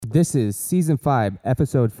This is season 5,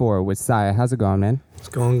 episode 4 with Saya. How's it going, man? It's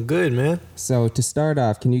going good, man. So to start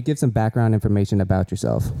off, can you give some background information about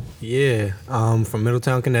yourself? Yeah, from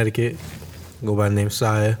Middletown, Connecticut. Go by the name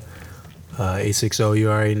Saya. 860, you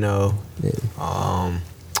already know. Yeah.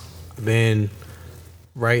 I've been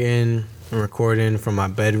writing and recording from my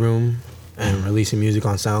bedroom and releasing music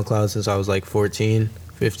on SoundCloud since I was like 14,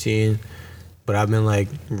 15. But I've been like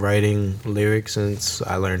writing lyrics since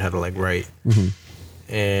I learned how to like write. Mm-hmm.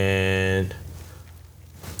 And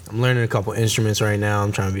I'm learning a couple instruments right now.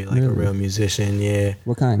 I'm trying to be like a real musician, yeah.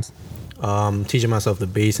 What kinds? Teaching myself the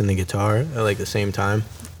bass and the guitar at like the same time.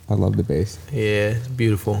 I love the bass. Yeah, it's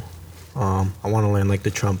beautiful. I want to learn like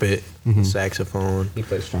the trumpet, the saxophone. He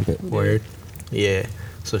plays trumpet. Word. Yeah.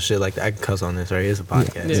 So shit like that. I can cuss on this, right? It's a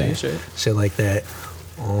podcast. Yeah, sure. Shit like that.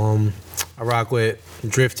 I rock with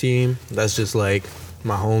Drift Team. That's just like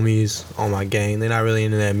my homies on my gang. They're not really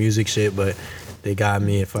into that music shit, but they got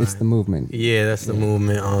me. It's the movement. Yeah, that's the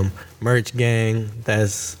movement. Merch Gang,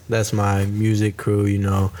 that's my music crew, you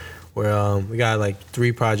know. Where we got like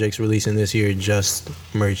 3 projects releasing this year, just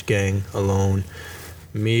Merch Gang alone.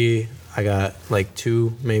 Me, I got like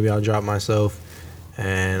 2, maybe I'll drop myself.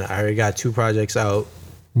 And I already got 2 projects out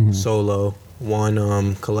solo. One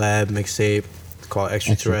collab mixtape called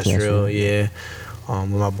Extraterrestrial, yeah.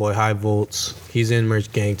 With my boy High Volts. He's in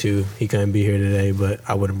Merch Gang too. He couldn't be here today, but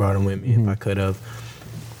I would have brought him with me if I could have.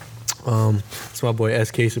 That's my boy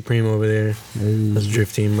SK Supreme over there. That's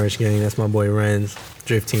Drift Team Merch Gang. That's my boy Renz,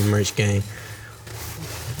 Drift Team Merch Gang.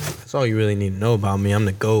 That's all you really need to know about me. I'm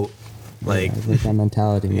the GOAT. Like, yeah, that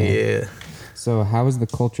mentality, man. Yeah. So how has the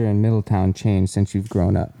culture in Middletown changed since you've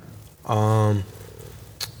grown up?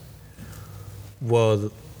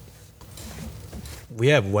 Well, we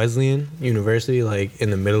have Wesleyan University like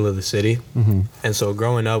in the middle of the city, and so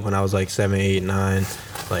growing up when I was like 7, 8, 9,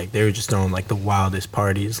 like they were just throwing like the wildest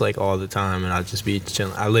parties like all the time, and I'd just be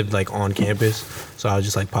chilling. I lived like on campus, so I would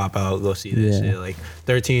just like pop out, go see this shit. Like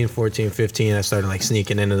 13, 14, 15, I started like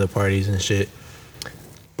sneaking into the parties and shit.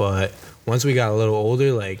 But once we got a little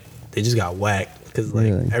older, like they just got whacked because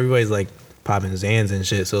like everybody's like popping Xans and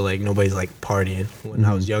shit, so like nobody's like partying. When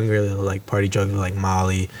I was younger, they were like party drugs like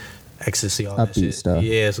Molly, ecstasy, all that shit. Stuff.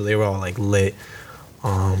 Yeah, so they were all like lit.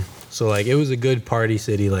 So like it was a good party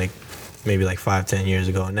city like maybe like 5, 10 years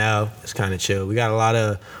ago. Now it's kind of chill. We got a lot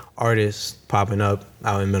of artists popping up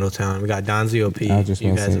out in Middletown. We got Don ZOP. I was just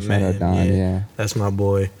you guys have met him. Don, yeah. That's my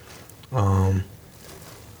boy. We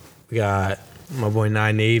got my boy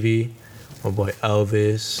Nine Navy, my boy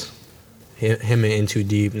Elvis, him and In Too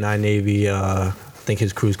Deep. Nine Navy, I think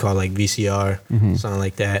his crew's called like VCR, something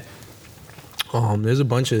like that. There's a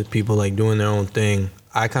bunch of people like doing their own thing.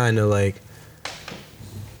 I kind of like,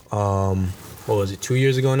 what was it, 2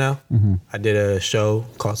 years ago now? I did a show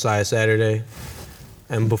called Saya Saturday.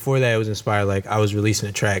 And before that, it was inspired, like, I was releasing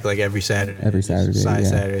a track, like, every Saturday. Saya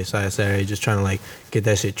Saturday, just trying to, like, get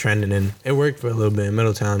that shit trending. And it worked for a little bit in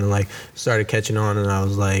Middletown and, like, started catching on. And I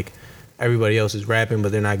was like, everybody else is rapping,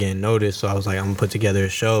 but they're not getting noticed. So I was like, I'm going to put together a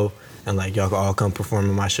show. And, like, y'all can all come perform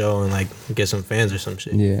in my show and, like, get some fans or some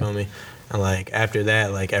shit. You feel me? And, like, after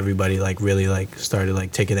that, like, everybody, like, really, like, started,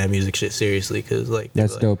 like, taking that music shit seriously. Because, like...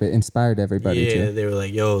 That's like, dope. It inspired everybody, too. Yeah, they were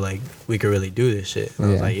like, yo, like, we could really do this shit. And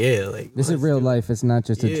I was like, yeah, like... This is real life. It's not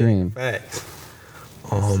just a dream. Facts.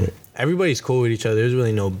 Everybody's cool with each other. There's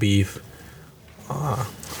really no beef.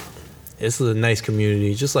 It's a nice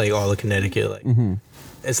community, just like all of Connecticut. Like,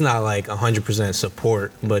 it's not, like, 100%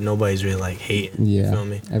 support, but nobody's really, like, hating. Yeah. You feel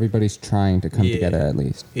me? Everybody's trying to come together, at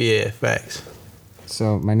least. Yeah, facts.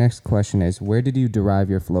 So my next question is, where did you derive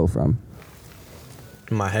your flow from?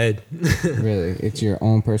 My head. Really? It's your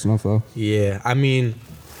own personal flow? Yeah. I mean,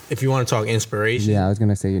 if you want to talk inspiration. Yeah, I was going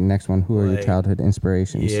to say your next one. Who are your childhood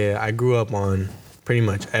inspirations? Yeah, I grew up on pretty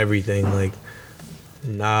much everything. Like,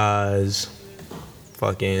 Nas,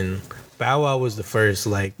 fucking... Bow Wow was the first,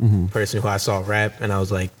 like, person who I saw rap, and I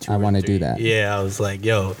was like, I want to do that. Yeah, I was like,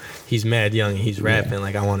 yo, he's mad young and he's rapping.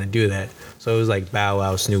 Like, I want to do that. So it was like Bow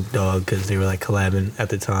Wow, Snoop Dogg, because they were like collabing at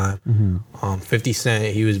the time. 50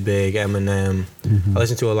 Cent, he was big. Eminem. I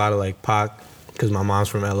listened to a lot of like Pac, because my mom's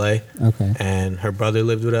from LA. Okay. And her brother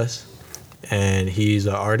lived with us, and he's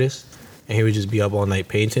an artist, and he would just be up all night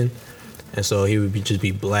painting. And so he would just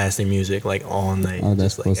be blasting music like all night,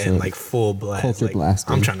 that's just like and like full blast. Culture like,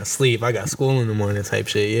 blasting. I'm trying to sleep. I got school in the morning type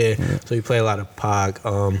shit. Yeah. So he played a lot of Pac,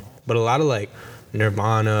 but a lot of like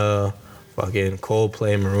Nirvana, fucking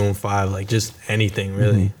Coldplay, Maroon 5, like just anything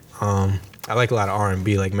really. I like a lot of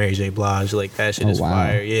R&B, like Mary J. Blige, like that shit is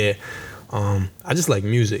fire. Yeah. I just like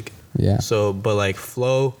music. Yeah. So, but like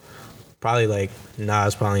flow, probably like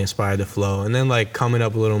Nas probably inspired the flow, and then like coming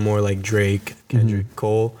up a little more like Drake, Kendrick,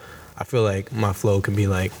 Cole. I feel like my flow can be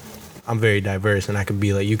like, I'm very diverse, and I could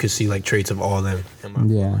be like, you could see like traits of all of them in my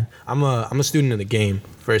flow. I'm a student of the game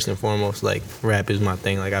first and foremost. Like rap is my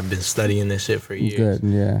thing. Like I've been studying this shit for years. Good,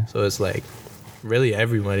 yeah. So it's like really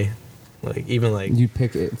everybody. Like even like You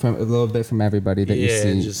pick it from a little bit from everybody that you see.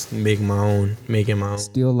 and just making my own.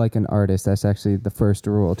 Steal like an artist. That's actually the first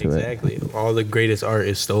rule to Exactly. All the greatest art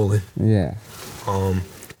is stolen. it. Yeah.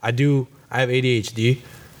 I have ADHD,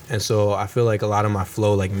 and so I feel like a lot of my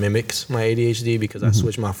flow like mimics my ADHD because I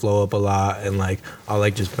switch my flow up a lot, and like I'll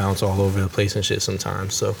like just bounce all over the place and shit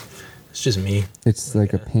sometimes. So it's just me. It's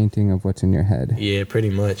like a painting of what's in your head. Yeah,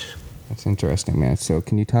 pretty much. That's interesting, man. So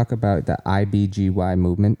can you talk about the IBGY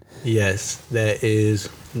movement? Yes, that is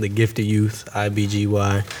the Gifted Youth,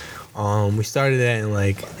 IBGY. We started that in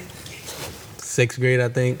like 6th grade, I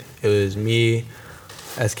think. It was me,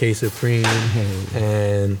 SK Supreme,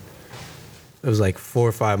 and it was like 4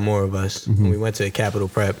 or 5 more of us. And we went to Capital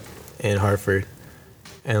Prep in Hartford,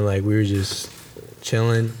 and like we were just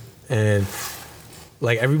chilling, and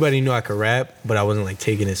like everybody knew I could rap, but I wasn't like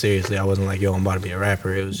taking it seriously. I wasn't like, yo, I'm about to be a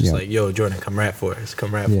rapper. It was just like, yo, Jordan, come rap for us.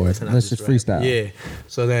 Come rap for us. And let's just freestyle. Yeah.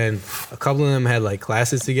 So then a couple of them had like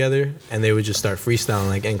classes together, and they would just start freestyling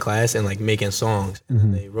like in class and like making songs. And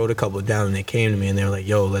then they wrote a couple down, and they came to me and they were like,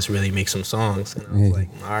 yo, let's really make some songs. And I was like,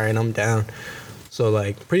 all right, I'm down. So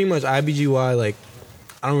like pretty much IBGY, like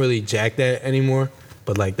I don't really jack that anymore.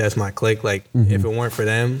 But like that's my clique. Like if it weren't for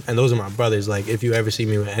them, and those are my brothers. Like if you ever see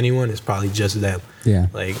me with anyone, it's probably just them. Yeah.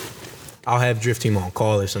 Like I'll have Drift Team on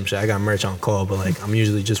call or some shit. I got merch on call, but like I'm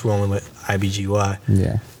usually just rolling with IBGY.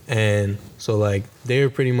 Yeah. And so like they're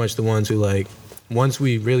pretty much the ones who like once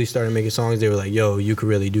we really started making songs, they were like, yo, you could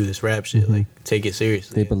really do this rap shit. Like take it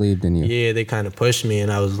seriously. They believed in you. Yeah, they kind of pushed me,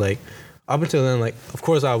 and I was like, up until then, like of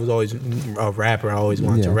course I was always a rapper. I always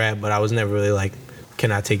wanted to rap, but I was never really like,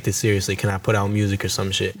 can I take this seriously? Can I put out music or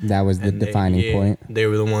some shit? That was the defining point. They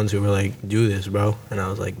were the ones who were like, do this, bro. And I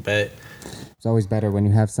was like, bet. It's always better when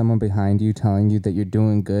you have someone behind you telling you that you're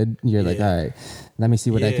doing good. You're like, all right, let me see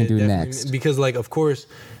what I can do definitely. next. Because like, of course,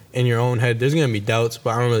 in your own head, there's going to be doubts,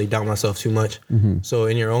 but I don't really doubt myself too much. So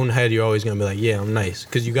in your own head, you're always going to be like, yeah, I'm nice.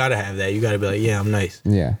 Because you got to have that. You got to be like, yeah, I'm nice.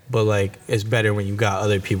 Yeah. But like, it's better when you got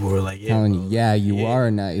other people who are like, yeah. Telling you, yeah, you are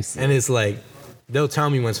nice. And it's like, they'll tell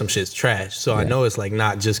me when some shit's trash. So I know it's like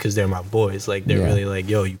not just because they're my boys. Like they're really like,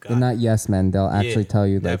 yo, you got They're not yes men. They'll actually tell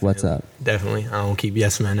you like, what's up. Definitely. I don't keep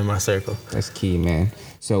yes men in my circle. That's key, man.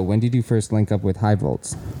 So when did you first link up with High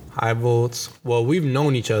Volts? High Volts. Well, we've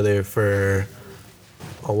known each other for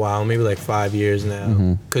a while, maybe like 5 years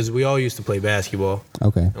now. Because we all used to play basketball.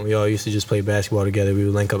 Okay. And we all used to just play basketball together. We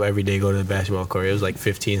would link up every day, go to the basketball court. It was like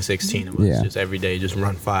 15, 16 of us. Just every day, just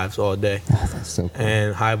run fives all day. That's so cool.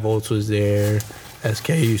 And High Volts was there. SK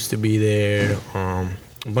used to be there. A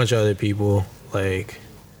bunch of other people. Like,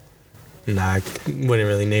 I wouldn't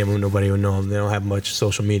really name them. Nobody would know them. They don't have much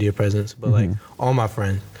social media presence. But like all my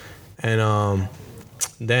friends. And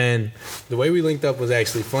then the way we linked up was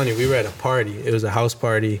actually funny. We were at a party. It was a house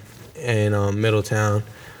party in Middletown.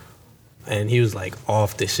 And he was like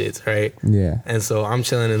off the shits, right? Yeah. And so I'm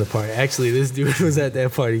chilling in the party. Actually, this dude was at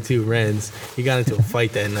that party too, Renz. He got into a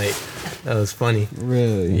fight that night. That was funny.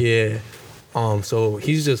 Really? Yeah. So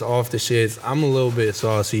he's just off the shits. I'm a little bit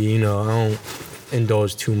saucy, you know. I don't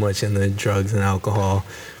indulge too much in the drugs and alcohol.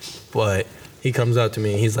 But he comes up to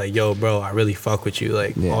me and he's like, yo, bro, I really fuck with you.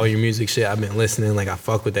 Like, all your music shit, I've been listening. Like, I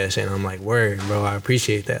fuck with that shit. And I'm like, word, bro, I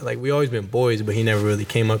appreciate that. Like, we always been boys, but he never really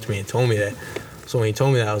came up to me and told me that. So when he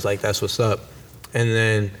told me that, I was like, that's what's up. And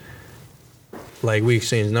then, like, we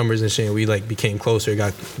exchanged numbers and shit. We, like, became closer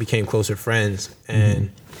friends.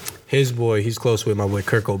 And his boy, he's close with my boy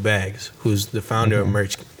Kirko Bags, who's the founder of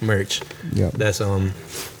Merch. Yep. That's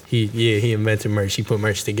he invented merch. He put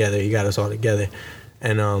merch together. He got us all together.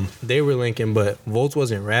 And they were linking, but Volts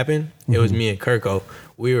wasn't rapping. It was me and Kirko.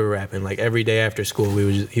 We were rapping. Like every day after school,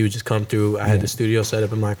 he would just come through. I had the studio set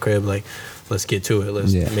up in my crib. Like, let's get to it.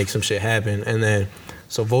 Let's make some shit happen. And then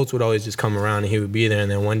so Volts would always just come around and he would be there. And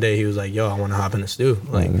then one day he was like, yo, I want to hop in the stew.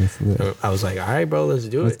 Like, I was like, all right, bro, let's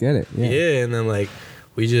do it. Let's get it. Yeah. And then like,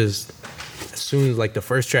 we just, as soon as like the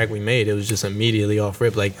first track we made, it was just immediately off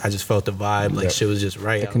rip. Like I just felt the vibe. Like shit was just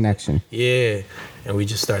right. The connection. Yeah. And we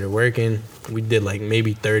just started working. We did like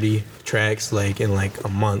maybe 30 tracks like in like a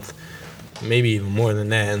month, maybe even more than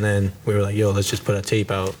that. And then we were like, yo, let's just put a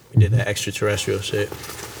tape out. We did that extraterrestrial shit.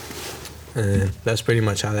 And that's pretty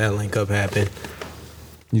much how that link up happened.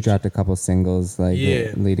 You dropped a couple singles like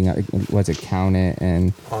leading up. Was it Count It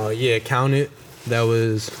and? Count It.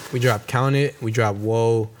 We dropped Count It. We dropped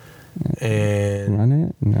Whoa. and Run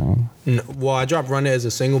It? No. well, I dropped Run It as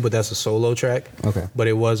a single, but that's a solo track. Okay. But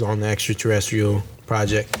it was on the Extraterrestrial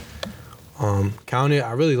project. Count It,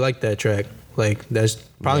 I really like that track. Like that's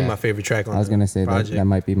probably Yeah. my favorite track on I was going to say that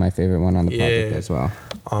might be my favorite one on the project Yeah. as well.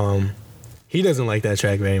 He doesn't like that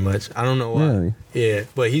track very much. I don't know why. Really? Yeah,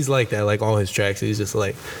 but he's like that. Like all his tracks, he's just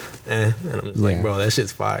like, and I'm just like, Yeah. bro, that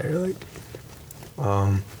shit's fire. Like,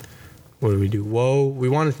 what did we do? Whoa, we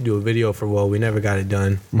wanted to do a video for Whoa. We never got it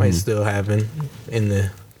done. Might still happen in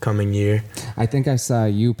the coming year. I think I saw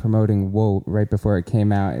you promoting Whoa right before it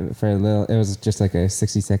came out for a little. It was just like a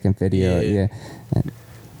 60-second video. Yeah. And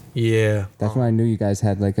Yeah, that's when I knew you guys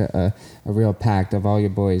had like a real pact of all your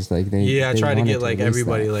boys. Like they. yeah. I they try to wanted get like release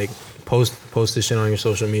everybody that. like post this shit on your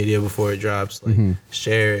social media before it drops. Like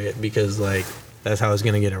share it because like that's how it's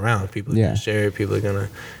gonna get around. People are Yeah. gonna share it. People are gonna,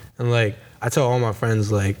 and like I tell all my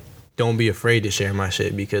friends like don't be afraid to share my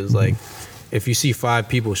shit because like if you see 5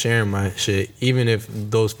 people sharing my shit, even if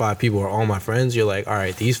those 5 people are all my friends, you're like, all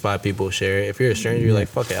right, these 5 people share it. If you're a stranger, you're like,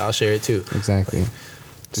 fuck it, I'll share it too. Exactly.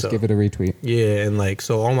 Just So- give it a retweet. Yeah, and like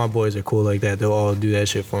so all my boys are cool like that. They'll all do that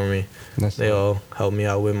shit for me. That's They all help me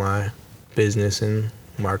out with my business and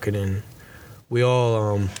marketing. We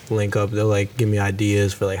all link up. They'll like give me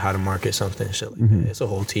ideas for like how to market something, shit like that. It's a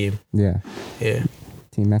whole team. Yeah. Yeah.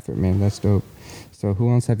 Team effort, man. That's dope. So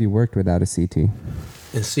who else have you worked with out of CT?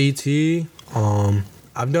 In CT,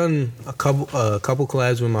 I've done a couple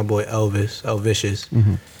collabs with my boy Elvicious.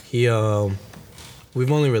 He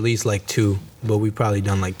we've only released like 2, but we've probably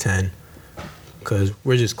done like 10. Cause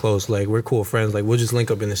we're just close, like we're cool friends. Like we'll just link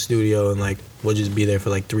up in the studio and like we'll just be there for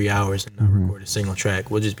like 3 hours and not record a single track.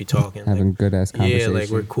 We'll just be talking, Having like, good ass yeah, conversation. like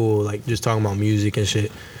we're cool, like just talking about music and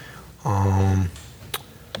shit.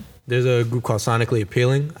 There's a group called Sonically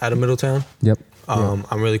Appealing out of Middletown. Yep.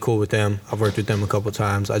 I'm really cool with them. I've worked with them a couple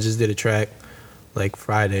times. I just did a track like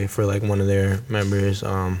Friday for like one of their members,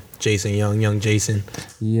 Jason Young Jason.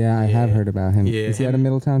 Yeah, I have heard about him. Yeah, Is he out of him.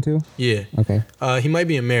 Middletown too? Yeah. Okay. He might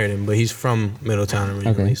be in Meriden, but he's from Middletown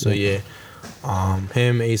originally. Okay, So yeah.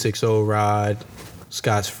 Him, A60, Rod,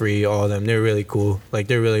 Scott's Free, all of them. They're really cool. Like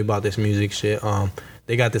they're really about this music shit.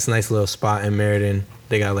 They got this nice little spot in Meriden.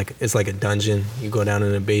 They got like it's like a dungeon. You go down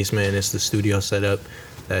in the basement and it's the studio setup.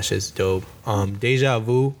 That shit's dope. Deja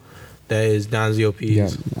Vu, that is Donzio P's Yeah,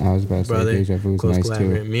 I was about to brother. say Deja Vu's close nice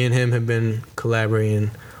collaborator. too. Me and him have been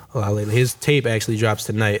collaborating a lot lately. His tape actually drops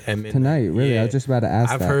tonight at midnight. Tonight, really? I was just about to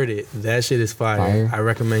ask I've that. heard it. That shit is fire. Fire? I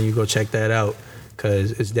recommend you go check that out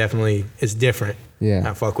because it's different. Yeah.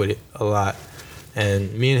 I fuck with it a lot.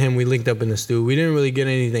 And me and him, we linked up in the studio. We didn't really get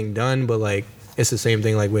anything done, but like it's the same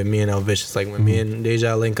thing like with me and Elvicious. Like when me and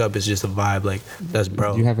Deja link up, it's just a vibe. Like that's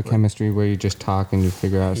bro. You have a Like, chemistry where you just talk and you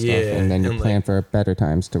figure out stuff, Yeah, and then you and, plan like- for better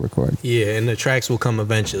times to record. yeah, and the tracks will come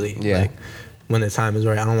eventually. Yeah. Like when the time is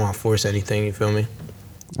right. I don't want to force anything. You feel me?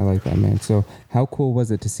 I like that, man. So, how cool was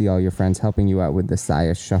it to see all your friends helping you out with the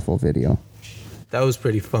Saya Shuffle video? That was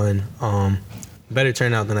pretty fun. Better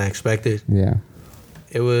turnout than I expected. Yeah.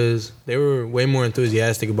 They were way more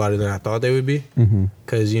enthusiastic about it than I thought they would be.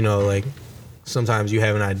 Cause you know, like sometimes you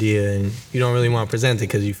have an idea and you don't really want to present it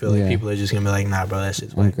because you feel like Yeah. people are just gonna be like, nah, bro, that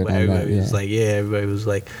shit's I'm whack. good But on that, everybody was yeah. like, yeah, everybody was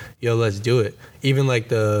like, yo, let's do it. Even like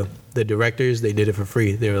the directors, they did it for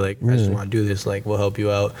free. They were like, I just Really? want to do this. Like, we'll help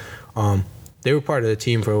you out. They were part of the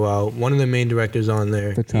team for a while. One of the main directors on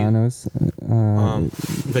there, Petranos,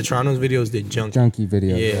 Vetrano's videos did Junkie. Junkie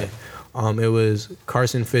video. Yeah. It was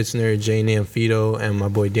Carson Fitzner, Jay Namfito, and my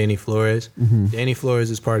boy Danny Flores. Danny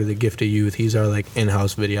Flores is part of the Gifted Youth. He's our like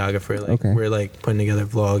in-house videographer. Like Okay. we're like putting together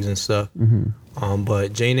vlogs and stuff.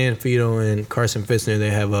 But Jay Namfito and Carson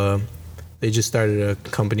Fitzner, they just started a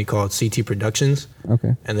company called CT Productions,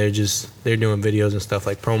 Okay. and they're doing videos and stuff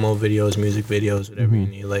like promo videos, music videos, whatever you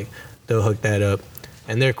need. Like they'll hook that up,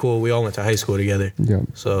 and they're cool. We all went to high school together. Yep.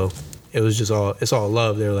 So it was just it's all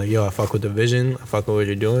love. They're like, yo, I fuck with the vision. I fuck with what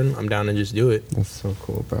you're doing. I'm down to just do it. That's so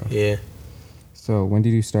cool, bro. Yeah. So, when did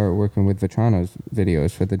you start working with Vetrano's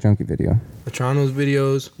videos for the Junkie video? Vetrano's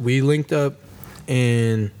videos, we linked up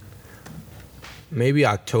in maybe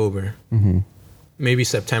October. Maybe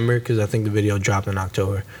September, because I think the video dropped in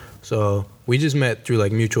October. So we just met through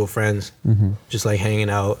like mutual friends, just like hanging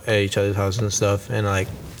out at each other's houses and stuff, and like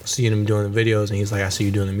seeing him doing the videos. And he's like, I see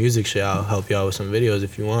you doing the music shit. I'll help you out with some videos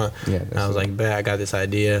if you want. Yeah, and that's I was it. like, bet, I got this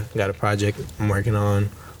idea. Got a project I'm working on.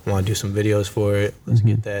 I want to do some videos for it. Let's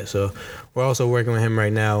get that. So we're also working with him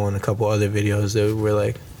right now on a couple other videos that we're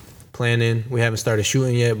like planning. We haven't started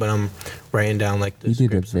shooting yet, but I'm writing down like the You did a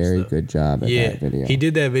scripts and very stuff. good job at Yeah, that video. he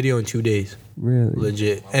did that video in 2 days, Really?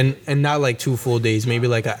 legit, and not like 2 full days, maybe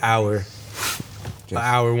like an hour, Just-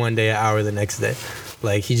 one day, an hour the next day.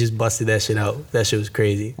 Like, he just busted that shit out. That shit was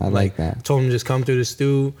crazy. I like that. Told him just come through the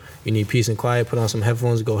stew. You need peace and quiet. Put on some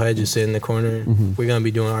headphones. Go ahead. Just sit in the corner. We're going to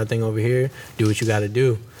be doing our thing over here. Do what you got to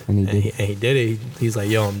do. And he did it. He's like,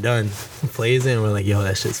 yo, I'm done. He plays it, and we're like, yo,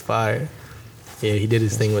 that shit's fire. Yeah, he did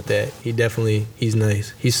his thing with that. He's nice.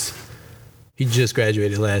 He just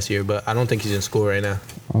graduated last year, but I don't think he's in school right now.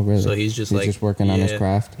 Oh, really? So he's just working on his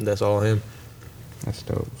craft? That's all him. That's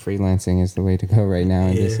dope. Freelancing is the way to go right now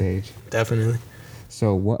in this age. Definitely.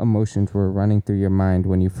 So what emotions were running through your mind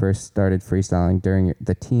when you first started freestyling during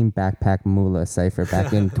the Team Backpack Moolah Cypher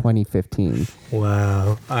back in 2015?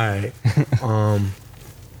 Wow. All right.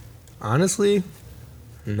 Honestly,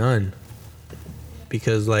 none.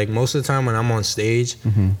 Because, like, most of the time when I'm on stage,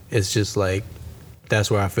 it's just, like, that's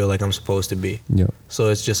where I feel like I'm supposed to be. Yep. So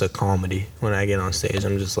it's just a comedy when I get on stage.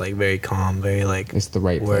 I'm just, like, very calm, very, like... It's the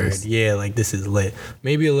right word. place. Yeah, like, this is lit.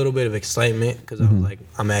 Maybe a little bit of excitement because I was, like,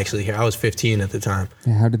 I'm actually here. I was 15 at the time.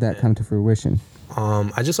 Yeah, how did that come to fruition?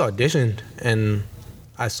 I just auditioned, and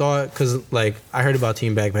I saw it because, like, I heard about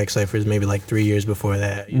Team Backpack Cyphers maybe, like, 3 years before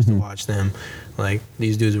that. I used to watch them. Like,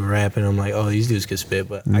 these dudes were rapping. I'm like, oh, these dudes could spit,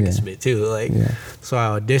 but I can spit too. Like, so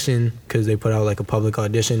I auditioned because they put out, like, a public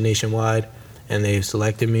audition nationwide, and they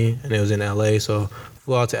selected me, and it was in LA. So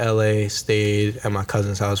flew out to LA, stayed at my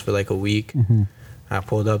cousin's house for like a week. I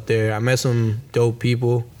pulled up there. I met some dope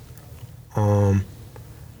people. But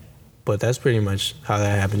that's pretty much how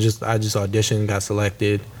that happened. I just auditioned, got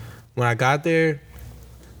selected. When I got there,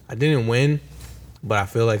 I didn't win, but I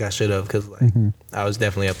feel like I should have because like I was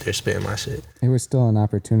definitely up there spitting my shit. It was still an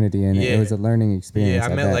opportunity, and it was a learning experience.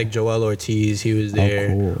 Yeah, I met like Joel Ortiz. He was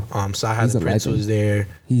there. Oh, cool. Saha the Prince was there.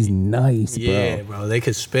 He's nice, bro. Yeah, bro. They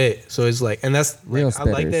could spit. So it's like, and that's real like, I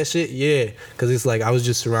like spitters. that shit. Yeah, because it's like I was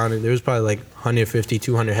just surrounded. There was probably like 150,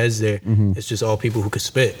 200 heads there. It's just all people who could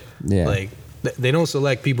spit. Yeah. Like they don't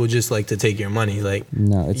select people just like to take your money. Like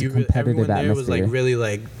no, it's a competitive everyone there atmosphere. was like really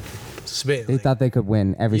like spitting. They like, thought they could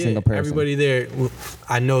win every single person. Everybody there,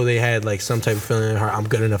 I know they had like some type of feeling in their heart. I'm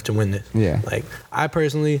good enough to win this. Yeah. Like I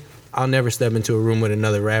personally, I'll never step into a room with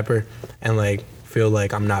another rapper and like feel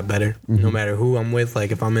like I'm not better. No matter who I'm with.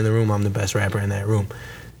 Like if I'm in the room, I'm the best rapper in that room.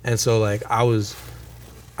 And so like I would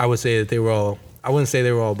say that they were all. I wouldn't say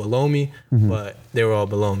they were all below me, but they were all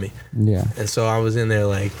below me. Yeah. And so I was in there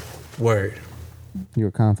like, word. You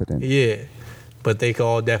were confident. Yeah. But they could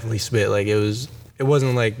all definitely spit. Like it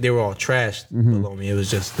wasn't like they were all trashed below me. It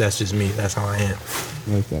was just, that's just me. That's how I am.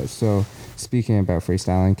 Like that. So speaking about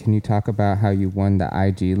freestyling, can you talk about how you won the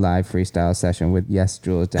IG live freestyle session with Yes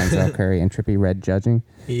Jules, Denzel Curry, and Trippie Redd judging?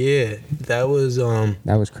 Yeah, that was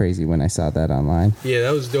That was crazy when I saw that online. Yeah,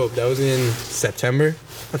 that was dope. That was in September,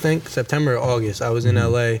 I think. September or August. I was in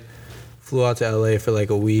LA, flew out to LA for like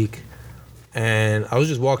a week. And I was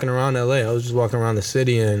just walking around LA. I was just walking around the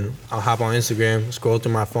city, and I'll hop on Instagram, scroll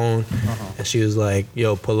through my phone, and she was like,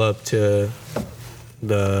 yo, pull up to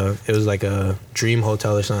it was like a Dream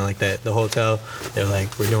Hotel or something like that. The hotel, they're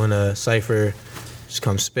like, we're doing a cypher, just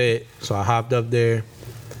come spit. So I hopped up there.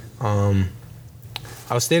 I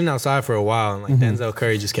was standing outside for a while, and like Denzel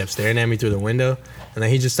Curry just kept staring at me through the window, and then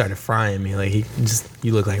he just started frying me. Like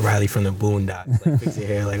you look like Riley from the Boondocks, like fix your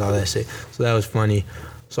hair, like all that shit. So that was funny.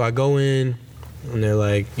 So I go in, and they're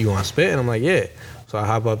like, you want to spit? And I'm like, yeah. So I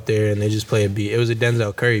hop up there, and they just play a beat. It was a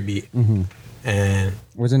Denzel Curry beat. And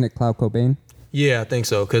wasn't it Cloud Cobain? yeah, I think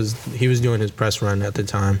so, because he was doing his press run at the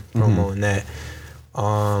time, promoting that.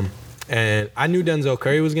 And I knew Denzel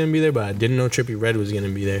Curry was going to be there, but I didn't know Trippie Redd was going to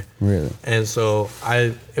be there. Really? And so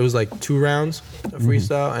it was like 2 rounds of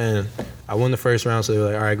freestyle, and I won the first round, so they were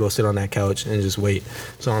like, all right, go sit on that couch and just wait.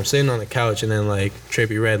 So I'm sitting on the couch, and then like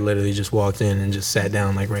Trippie Redd literally just walked in and just sat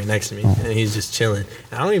down like right next to me, and he's just chilling.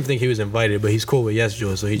 And I don't even think he was invited, but he's cool with Yes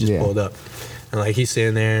Jules, so he just pulled up. And like he's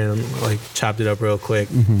sitting there, and like chopped it up real quick.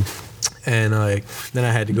 And like then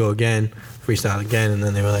I had to go again, freestyle again, and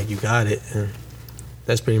then they were like, you got it. And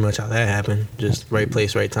that's pretty much how that happened. Just right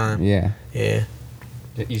place, right time. Yeah. Yeah.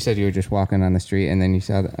 You said you were just walking on the street, and then you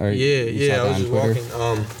saw that. Yeah. I was just walking.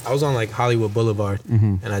 I was on like Hollywood Boulevard,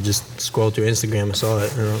 and I just scrolled through Instagram and saw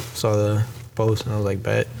it, and I saw the post, and I was like,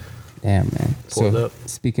 bet. Damn, man. Pulled up.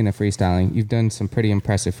 Speaking of freestyling, you've done some pretty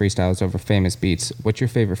impressive freestyles over famous beats. What's your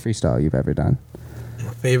favorite freestyle you've ever done?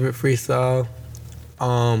 My favorite freestyle,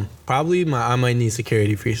 probably my I Might Need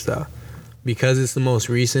Security freestyle, because it's the most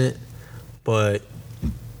recent. But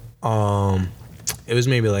it was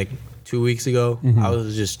maybe like 2 weeks ago. I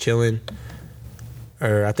was just chilling,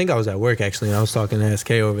 or I think I was at work actually, and I was talking to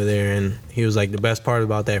SK over there, and he was like, the best part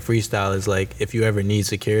about that freestyle is like, if you ever need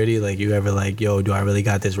security, like you ever like, yo, do I really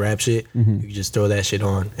got this rap shit? You can just throw that shit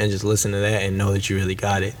on and just listen to that and know that you really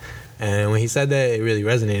got it. And when he said that, it really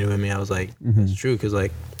resonated with me. I was like, that's true, because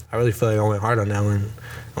like I really feel like I went hard on that one.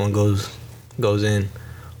 That one goes in.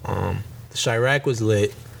 The Chirac was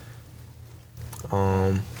lit.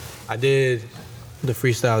 I did the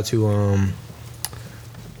freestyle to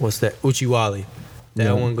what's that? Uchiwali.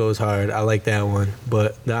 That one goes hard. I like that one.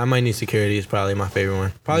 But the I Might Need Security is probably my favorite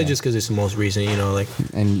one. Probably just because it's the most recent, you know, like.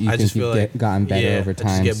 And you I think just feel like gotten better over time.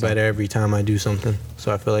 I just get better every time I do something.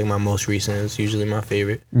 So I feel like my most recent is usually my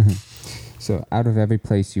favorite. So out of every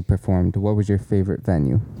place you performed, what was your favorite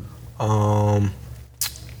venue?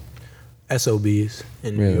 SOBs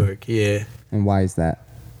in New York, yeah. And why is that?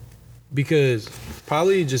 Because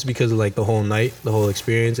of like the whole night, the whole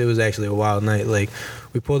experience. It was actually a wild night. Like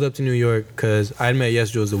we pulled up to New York because I had met Yes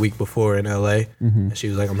Jules the week before in LA. And she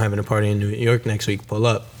was like, I'm having a party in New York next week, pull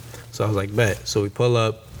up. So I was like, bet. So we pull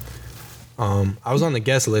up. I was on the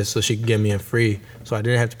guest list, so she could get me in free. So I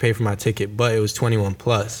didn't have to pay for my ticket, but it was 21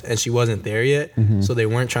 plus, and she wasn't there yet. So they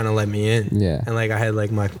weren't trying to let me in. Yeah. And like I had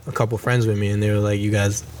like a couple friends with me, and they were like, you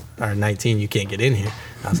guys are 19, you can't get in here.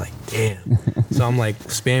 I was like, damn. So I'm like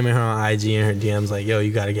spamming her on IG and her DMs like, yo,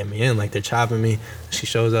 you got to get me in. Like they're chopping me. She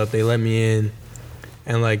shows up, they let me in.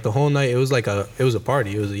 And like the whole night, it was a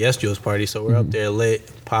party. It was a Yes Jules party. So we're up there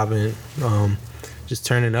lit, popping, just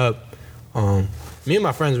turning up. Me and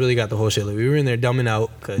my friends really got the whole shit. Like we were in there dumbing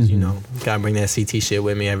out because, you know, gotta bring that CT shit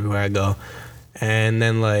with me everywhere I go. And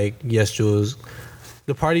then like Yes Jules,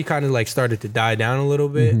 the party kind of like started to die down a little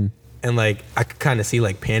bit. And like I could kind of see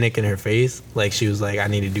like panic in her face. Like she was like, I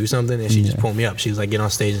need to do something. And she just pulled me up. She was like, get on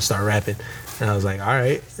stage and start rapping. And I was like, all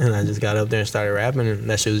right. And I just got up there and started rapping, and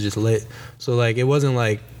that shit was just lit. So like it wasn't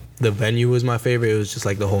like the venue was my favorite. It was just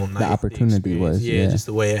like the whole night. The opportunity was. Yeah, just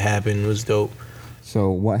the way it happened was dope. So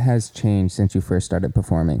what has changed since you first started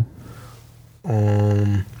performing?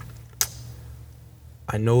 I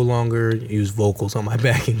no longer use vocals on my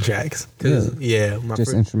backing tracks. Just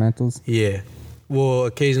instrumentals? Yeah. Well,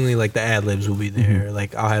 occasionally like the ad-libs will be there.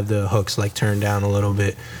 Like I'll have the hooks like turned down a little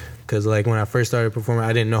bit. Cause like when I first started performing,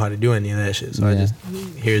 I didn't know how to do any of that shit. So I just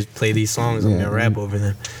play these songs and I'm gonna rap over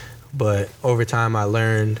them. But over time I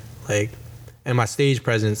learned and my stage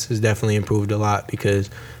presence has definitely improved a lot, because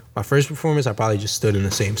my first performance, I probably just stood in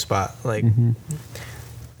the same spot.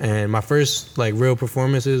 And my first like real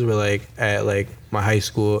performances were like at like my high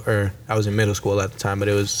school, or I was in middle school at the time, but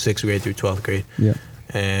it was 6th grade through 12th grade. Yeah.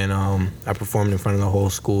 And I performed in front of the whole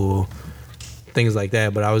school, things like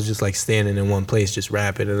that. But I was just like standing in one place, just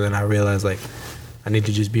rapping. And then I realized like I need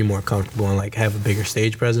to just be more comfortable and like have a bigger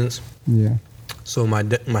stage presence. Yeah. So my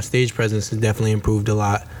stage presence has definitely improved a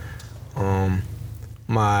lot. I'm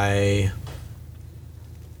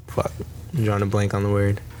drawing a blank on the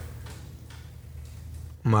word.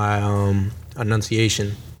 My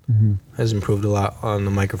enunciation has improved a lot on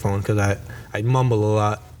the microphone, because I mumble a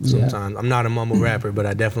lot sometimes. I'm not a mumble rapper, but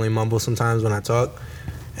I definitely mumble sometimes when I talk.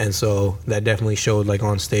 And so that definitely showed like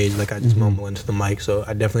on stage, like I just mumble into the mic. So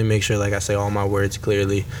I definitely make sure like I say all my words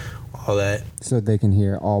clearly, all that. So they can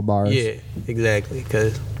hear all bars? Yeah, exactly.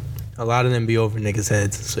 Because a lot of them be over niggas'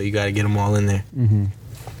 heads, so you got to get them all in there.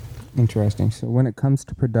 Interesting. So when it comes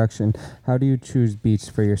to production, how do you choose beats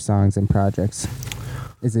for your songs and projects?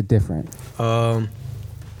 Is it different?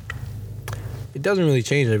 It doesn't really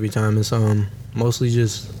change every time. It's mostly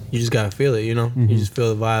just, you just gotta feel it, you know? You just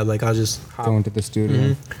feel the vibe. Like I'll just go into the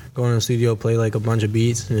studio. Go in the studio, play like a bunch of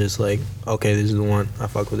beats, and just like, okay, this is the one, I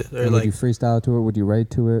fuck with it. Or would like, you freestyle to it? Would you write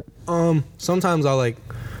to it? Sometimes I'll like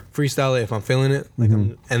freestyle it if I'm feeling it, like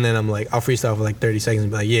and then I'm like, I'll freestyle for like 30 seconds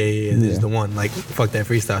and be like, yeah, this is the one. Like fuck that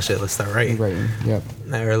freestyle shit, let's start writing. Yep.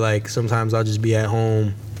 Or like sometimes I'll just be at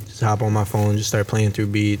home, just hop on my phone, just start playing through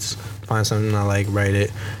beats, find something I like, write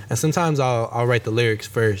it. And sometimes I'll write the lyrics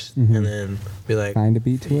first and then be like, find a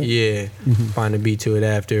beat to it? Yeah, find a beat to it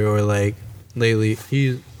after. Or like lately,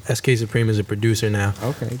 SK Supreme is a producer now.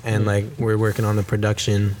 Okay. And like we're working on the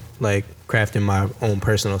production, like crafting my own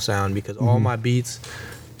personal sound, because all my beats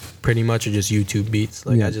pretty much are just YouTube beats.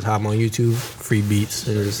 Like I just hop on YouTube, free beats,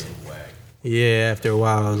 and just after a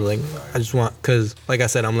while I was like, I just want, because like I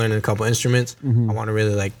said, I'm learning a couple instruments. I want to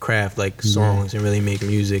really like craft like songs and really make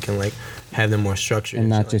music and like have them more structured and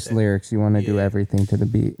not just like lyrics. You want to do everything to the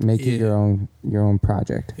beat, make it your own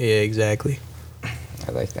project. Yeah, exactly.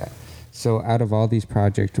 I like that. So out of all these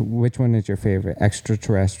projects, which one is your favorite?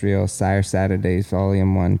 Extraterrestrial, Sire Saturdays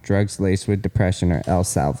Volume 1, Drugs Laced with Depression, or El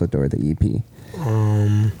Salvador, the EP?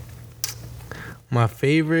 My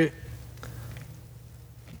favorite,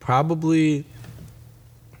 probably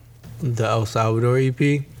the El Salvador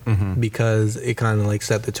EP, because it kind of like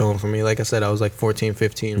set the tone for me. Like I said, I was like 14,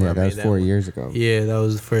 15. Yeah, that was 4 years ago. Yeah, that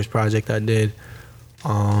was the first project I did.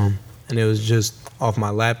 And and it was just off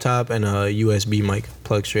my laptop and a USB mic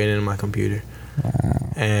plugged straight into my computer.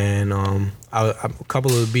 Wow. And a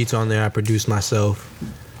couple of the beats on there I produced myself,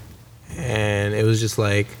 and it was just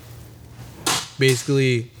like,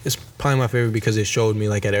 basically, it's probably my favorite because it showed me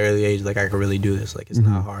like at an early age, like I could really do this. Like it's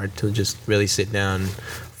not hard to just really sit down and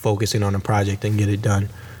focusing on a project and get it done.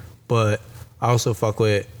 But I also fuck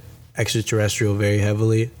with Extraterrestrial very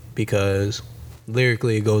heavily because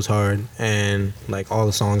lyrically it goes hard, and like all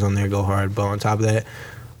the songs on there go hard. But on top of that,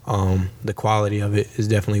 the quality of it is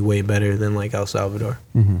definitely way better than like El Salvador,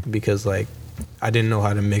 because like I didn't know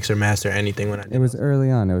how to mix or master anything when I did. It was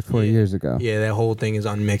early on. It was 4 years ago. Yeah, that whole thing is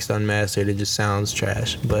unmixed, unmastered. It just sounds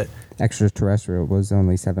trash. But Extraterrestrial was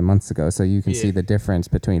only 7 months ago, so you can see the difference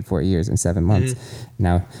between 4 years and 7 months.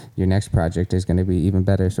 Now your next project is going to be even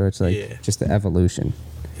better, so it's like just the evolution.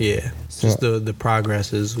 Yeah, So- just the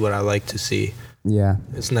progress is what I like to see. Yeah,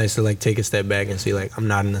 It's nice to like take a step back and see like I'm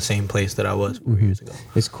not in the same place that I was 4 years ago.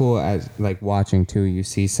 it's cool as like watching too. You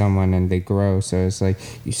see someone and they grow, so it's like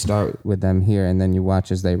you start with them here, and then you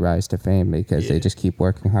watch as they rise to fame because they just keep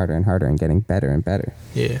working harder and harder and getting better and better.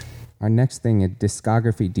 Yeah. Our next thing is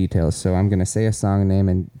discography details. So I'm gonna say a song name,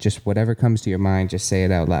 and just whatever comes to your mind, just say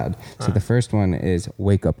it out loud. So the first one is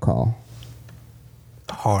 "Wake Up Call."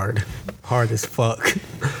 Hard as fuck.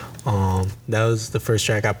 That was the first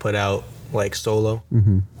track I put out like solo,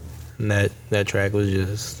 and that track was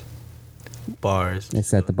just bars. It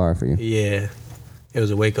set the bar for you. Yeah, it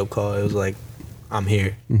was a wake up call. It was like, I'm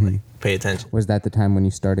here. Like, pay attention. Was that the time when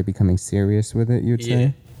you started becoming serious with it? You'd Yeah,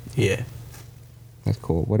 say. yeah. That's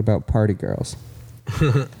cool. What about Party Girls?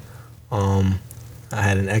 I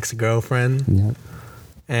had an ex girlfriend, Yep.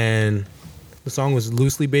 and the song was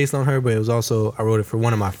loosely based on her, but it was also, I wrote it for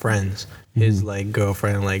one of my friends. His like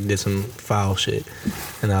girlfriend like did some foul shit,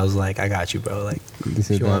 and I was like, I got you, bro. Like, This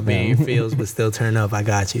if is you want to be in that your feels but still turn up, I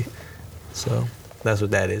got you. So that's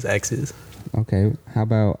what that is. Exes. Okay. How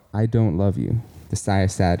about "I Don't Love You"? The Sire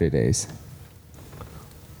Saturdays.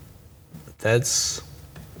 That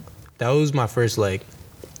was my first like,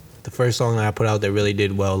 the first song that I put out that really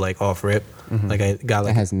did well like off rip. Like I got It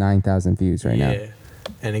like has 9,000 views right now.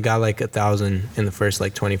 and it got like 1,000 in the first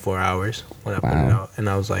like 24 hours when I put it Wow. out, and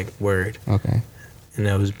I was like, word. Okay. And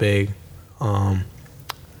that was big.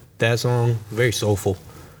 That song, very soulful.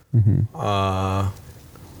 It's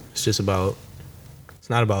just about, it's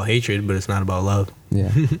not about hatred, but it's not about love.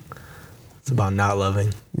 Yeah. It's about not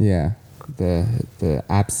loving. Yeah. The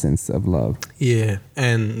absence of love. Yeah,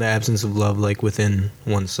 and the absence of love like within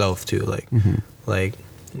oneself too. Like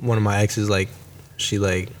one of my exes, like she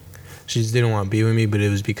just didn't want to be with me, but it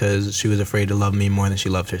was because she was afraid to love me more than she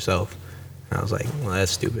loved herself. And I was like, well,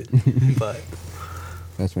 that's stupid. But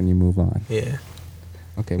That's when you move on. yeah,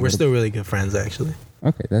 Okay. we're still really good friends actually.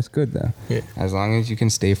 Okay, that's good though. Yeah. As long as you can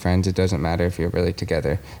stay friends, it doesn't matter if you're really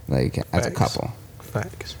together, like as a Facts. couple.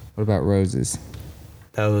 Facts. What about Roses?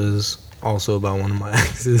 That was also about one of my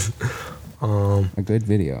exes. A good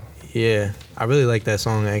video. Yeah, I really like that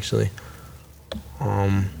song actually.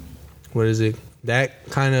 What is it? That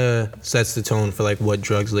kind of sets the tone for like what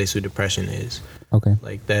drugs laced with depression is. Okay.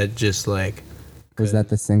 Like that, just like Was that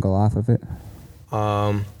the single off of it?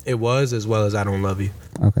 it was, as well as I Don't Love You.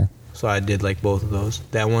 Okay. So I did like both of those.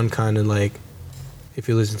 That one kind of like, if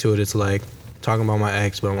you listen to it, it's like talking about my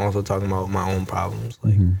ex, but I'm also talking about my own problems.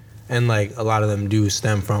 Like, and like a lot of them do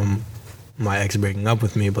stem from my ex breaking up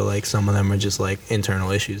with me, but like some of them are just like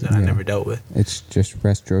internal issues that I Yeah. never dealt with. It's just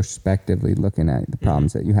retrospectively looking at the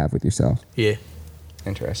problems that you have with yourself. Yeah.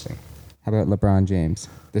 Interesting. How about LeBron James?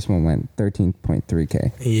 This one went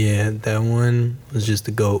 13.3K. Yeah, that one was just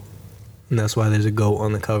the GOAT. And that's why there's a GOAT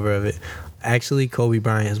on the cover of it. Actually, Kobe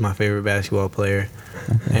Bryant is my favorite basketball player.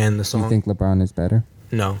 And the Do song... you think LeBron is better?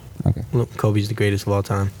 No. Okay. Look, Kobe's the greatest of all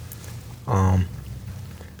time.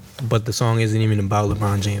 But the song isn't even about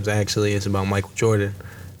LeBron James. Actually, it's about Michael Jordan.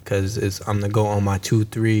 Because I'm the GOAT on my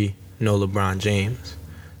 2-3, no LeBron James.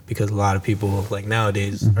 Because a lot of people, like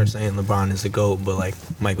nowadays, are saying LeBron is the GOAT, but like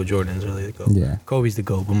Michael Jordan's really the GOAT. Yeah. Kobe's the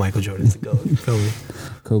GOAT, but Michael Jordan's the GOAT. You feel me?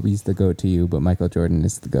 Kobe's the GOAT to you, but Michael Jordan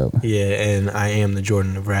is the GOAT. Yeah, and I am the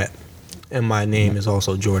Jordan of rap. And my name is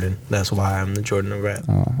also Jordan. That's why I'm the Jordan of rap.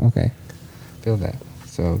 Oh, okay. Feel that.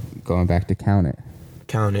 So going back to Count It.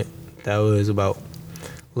 Count it. That was about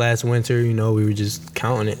last winter, you know, we were just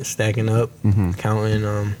counting it, stacking up, counting.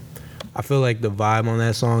 I feel like the vibe on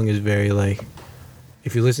that song is very like,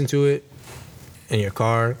 if you listen to it in your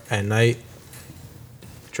car at night,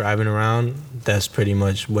 driving around, that's pretty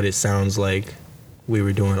much what it sounds like we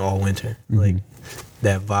were doing all winter. Like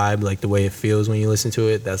that vibe, like the way it feels when you listen to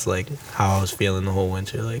it, that's like how I was feeling the whole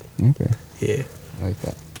winter. Like, Okay. yeah. I like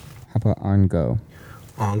that. How about On Go?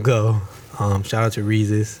 On Go. Shout out to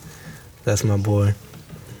Reezus. That's my boy.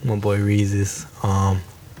 My boy Reezus.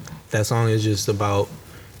 That song is just about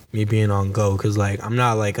me being on go, cause like I'm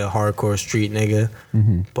not like a hardcore street nigga,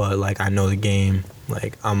 but like I know the game.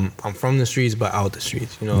 Like I'm from the streets, but out the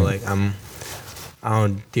streets. You know, like I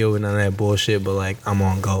don't deal with none of that bullshit, but like I'm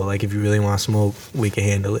on go. Like if you really want to smoke, we can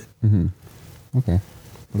handle it. Okay.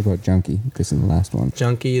 What about Junkie? This is the last one.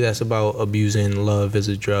 Junkie, that's about abusing love as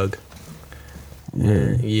a drug.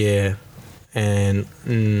 Really? Yeah, and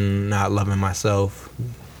not loving myself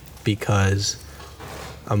because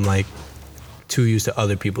I'm like too used to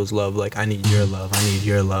other people's love. Like I need your love. I need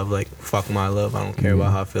your love. Like fuck my love. I don't care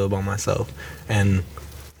about how I feel about myself. And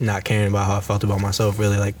not caring about how I felt about myself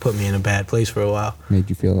really like put me in a bad place for a while. Made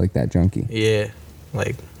you feel like that junkie. Yeah,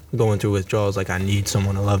 like going through withdrawals. Like I need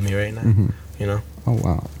someone to love me right now. You know? Oh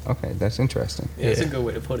wow. Okay, that's interesting. Yeah, that's a good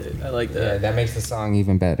way to put it. I like that. Yeah, that makes the song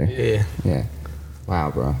even better. Yeah. Yeah.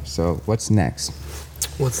 Wow, bro. So what's next?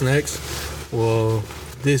 What's next? Well,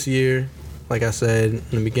 this year, like I said in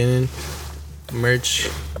the beginning, merch.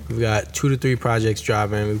 We've got 2 to 3 projects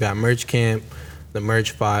dropping. We've got Merch Camp, the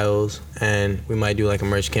Merch Files, and we might do like a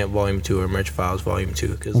Merch Camp Volume 2 or Merch Files Volume 2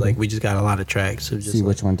 because like we just got a lot of tracks. So just See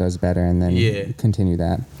which one does better and then continue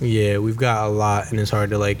that. Yeah, we've got a lot and it's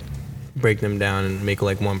hard to like break them down and make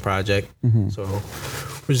like one project. So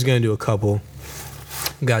we're just gonna do a couple.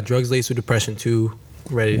 We got Drugs Laced with Depression 2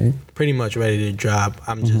 ready, pretty much ready to drop.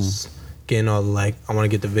 I'm just getting all the like, I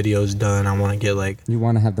want to get the videos done. I want to get like, You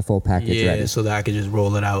want to have the full package ready. so that I could just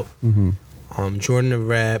roll it out. Jordan of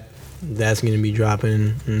Rap, that's gonna be dropping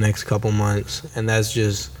in the next couple months, and that's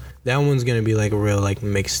just that one's gonna be like a real like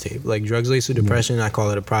mixtape. Like Drugs Laced with Depression, I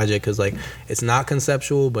call it a project because like it's not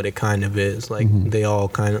conceptual, but it kind of is. Like they all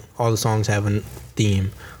the songs have a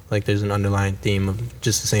theme. Like there's an underlying theme of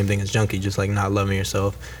just the same thing as Junkie, just like not loving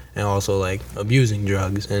yourself and also like abusing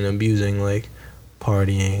drugs and abusing like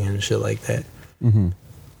partying and shit like that.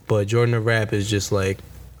 But Jordan of Rap is just like,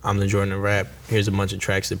 I'm the Jordan of Rap. Here's a bunch of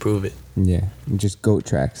tracks to prove it. Yeah, just GOAT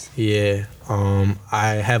tracks. Yeah.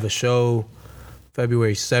 I have a show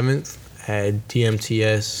February 7th at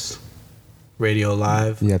DMTS Radio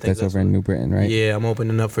Live. Yeah, I think that's over in New Britain, right? Yeah, I'm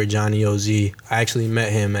opening up for Johnny OZ. I actually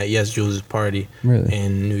met him at Yes Jules' party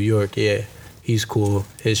in New York. Yeah, he's cool.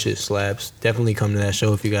 His shit slaps. Definitely come to that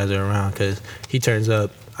show if you guys are around because he turns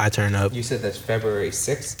up, I turn up. You said that's February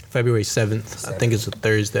 6th? February 7th. I think it's a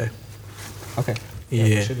Thursday. Okay. Yeah.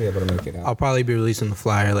 You should be able to make it out. I'll probably be releasing the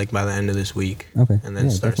flyer like by the end of this week. Okay. And then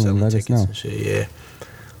Yeah, start definitely selling let us tickets know. and shit. Yeah.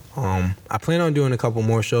 I plan on doing a couple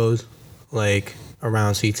more shows like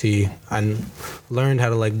around CT. I learned how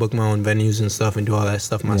to like book my own venues and stuff and do all that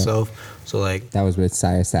stuff myself. So like That was with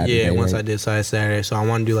Sire Saturday. yeah, once right? I did Side Saturday. So I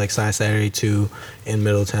want to do like Side Saturday 2 in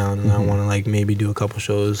Middletown, and I want to like maybe do a couple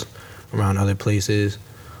shows around other places.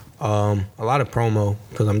 A lot of promo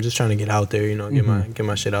because I'm just trying to get out there, you know, get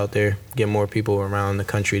my shit out there, get more people around the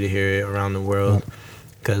country to hear it, around the world.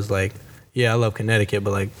 Because like, yeah, I love Connecticut,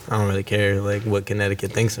 but like I don't really care like what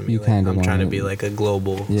Connecticut thinks of me. You Like, kinda I'm trying to wanna- be like a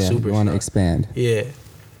global Yeah, superstar. you want to expand. Yeah.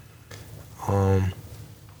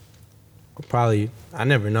 Probably, I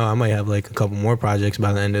never know. I might have like a couple more projects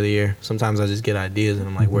by the end of the year. Sometimes I just get ideas and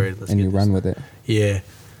I'm like, where? Let's And get you this run done. with it. Yeah.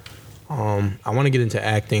 I want to get into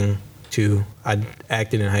acting too. I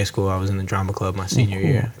acted in high school. I was in the drama club my senior cool.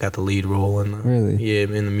 year. Got the lead role in the Really? yeah,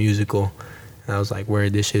 in the musical. And I was like, where?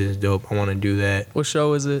 This shit is dope. I want to do that. What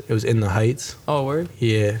show is it? It was In the Heights. Oh, word?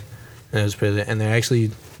 Yeah. And it was pretty, and they're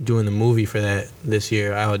actually doing the movie for that this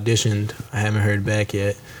year. I auditioned. I haven't heard back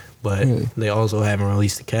yet, but Really? they also haven't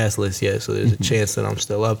released the cast list yet. So there's a chance that I'm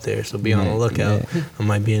still up there. So be on the Yeah, lookout. yeah. I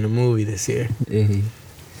might be in a movie this year.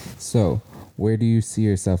 So, where do you see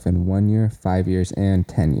yourself in 1 year, 5 years, and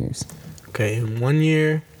 10 years? Okay, in 1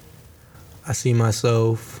 year, I see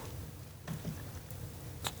myself.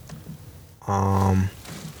 I'll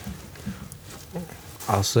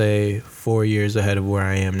say 4 years ahead of where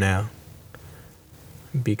I am now,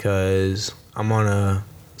 because I'm on a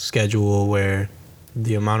schedule where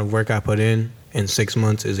the amount of work I put in 6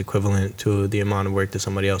 months is equivalent to the amount of work that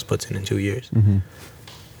somebody else puts in 2 years.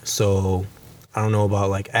 So I don't know about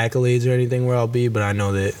like accolades or anything where I'll be, but I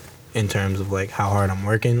know that in terms of like how hard I'm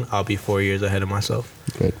working, I'll be 4 years ahead of myself.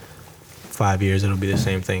 Good. 5 years, it'll be the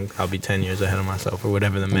same thing. I'll be 10 years ahead of myself, or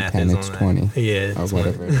whatever the math 10 is it's on 20, that. Yeah, or 20.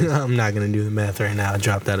 whatever it is. I'm not gonna do the math right now. I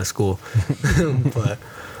dropped out of school, but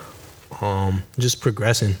just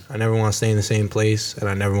progressing. I never want to stay in the same place, and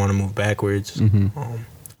I never want to move backwards.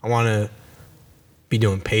 I want to be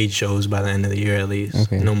doing paid shows by the end of the year at least.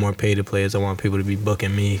 Okay. No more pay to plays. I want people to be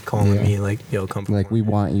booking me, calling Yeah. me like, "Yo, come." Like, we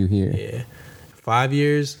want you here. Yeah. 5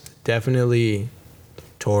 years, definitely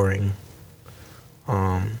touring.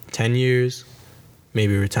 10 years,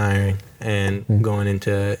 maybe retiring and Okay. going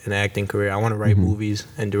into an acting career. I want to write movies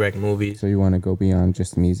and direct movies. So you want to go beyond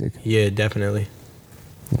just music? Yeah, definitely.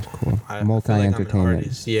 That's cool. I feel like I'm an Multi-entertainment.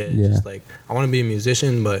 artist. Yeah, just like I want to be a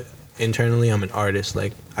musician, but internally I'm an artist.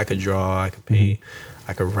 Like I could draw, I could paint,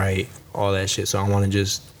 I could write, all that shit. So I want to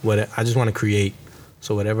I just want to create.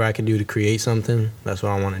 So whatever I can do to create something, that's what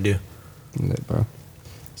I want to do. Lit, bro.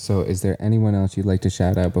 So is there anyone else you'd like to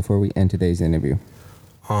shout out before we end today's interview?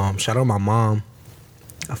 Shout out my mom.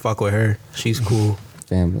 I fuck with her. She's cool.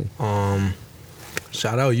 Family.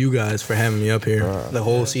 Shout out you guys for having me up here. The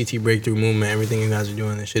whole CT Breakthrough movement, everything you guys are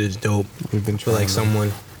doing, this shit is dope. We've been I feel like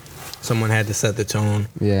trying, someone had to set the tone.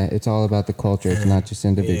 Yeah, it's all about the culture. It's not just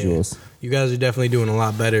individuals. You guys are definitely doing a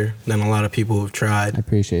lot better than a lot of people who've I tried.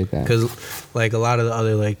 appreciate that. Because like a lot of the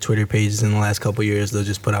other like Twitter pages in the last couple years, they'll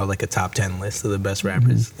just put out like a top 10 list of the best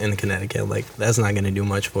rappers in Connecticut. Like that's not gonna do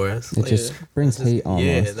much for us. It Like, just brings hate almost.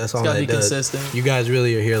 yeah, that's all gotta that be does. consistent. You guys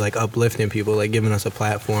really are here like uplifting people, like giving us a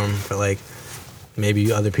platform for like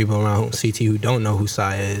maybe other people around CT who don't know who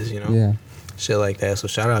Saya is, you know? Yeah, Shit like that. So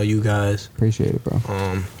shout out you guys. appreciate it,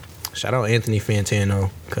 bro. Shout out Anthony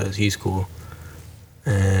Fantano because he's cool.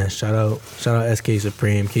 And shout out SK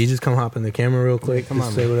Supreme. Can you just come hop in the camera real quick? Come Just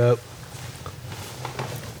on, say what up.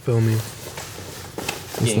 Feel me?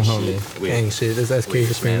 It's the homie. Gang shit. That's SK Wait,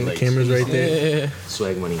 Supreme. man, The like, camera's right there. Yeah.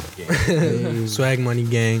 Swag money. Yeah. Swag Money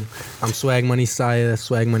Gang. I'm Swag Money Saya. That's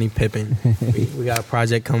Swag Money Pippin. we got a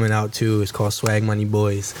project coming out too. It's called Swag Money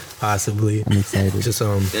Boys, possibly. I'm excited. Just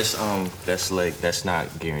That's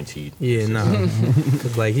not guaranteed. yeah, nah.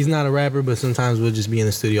 Cause like he's not a rapper, but sometimes we'll just be in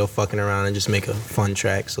the studio fucking around and just make a fun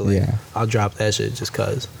track. So like Yeah. I'll drop that shit just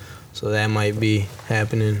cause. So that might be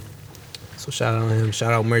happening. So shout out him.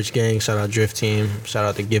 Shout out Merch Gang. Shout out Drift Team. Shout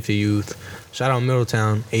out the Gifted Youth. Shout out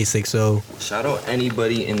Middletown 860. Shout out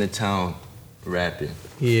anybody in the town rapping.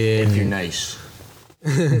 Yeah. If you're nice.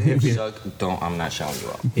 If you suck, I'm not shouting you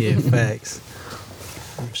out. Yeah, facts.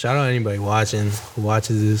 Shout out anybody watching who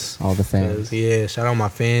watches this. All the fans. 'Cause, yeah, shout out my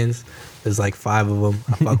fans. There's like 5 of them.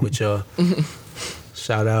 I fuck with y'all.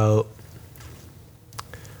 Shout out.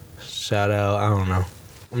 I don't know.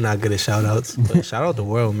 I'm not good at shout outs, but shout out the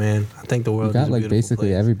world, man. I think the You world got is a like beautiful basically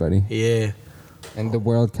place. everybody, Yeah, and the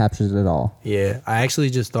world captures it all. yeah. I actually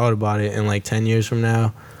just thought about it, and like 10 years from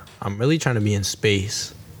now, I'm really trying to be in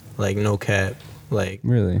space. Like no cap. Like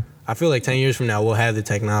Really. I feel like 10 years from now we'll have the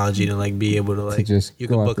technology to like be able to like just you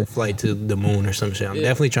go can up book a there. flight to the moon or some shit. I'm Yeah.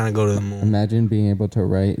 definitely trying to go to the moon. Imagine being able to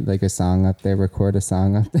write like a song up there, record a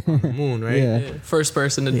song up there. The moon, right? Yeah. Yeah. First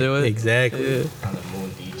person to do it. Exactly. Yeah. On the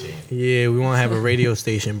moon DJ. Yeah, we want to have a radio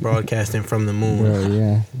station broadcasting from the moon. Bro,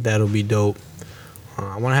 yeah. That'll be dope.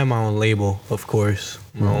 I want to have my own label, of course,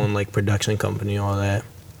 my own like production company, all that.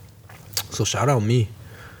 So shout out me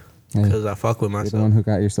Hey, because I fuck with you're the myself. one who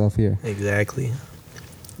got yourself here. Exactly.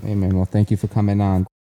 Hey man, well thank you for coming on.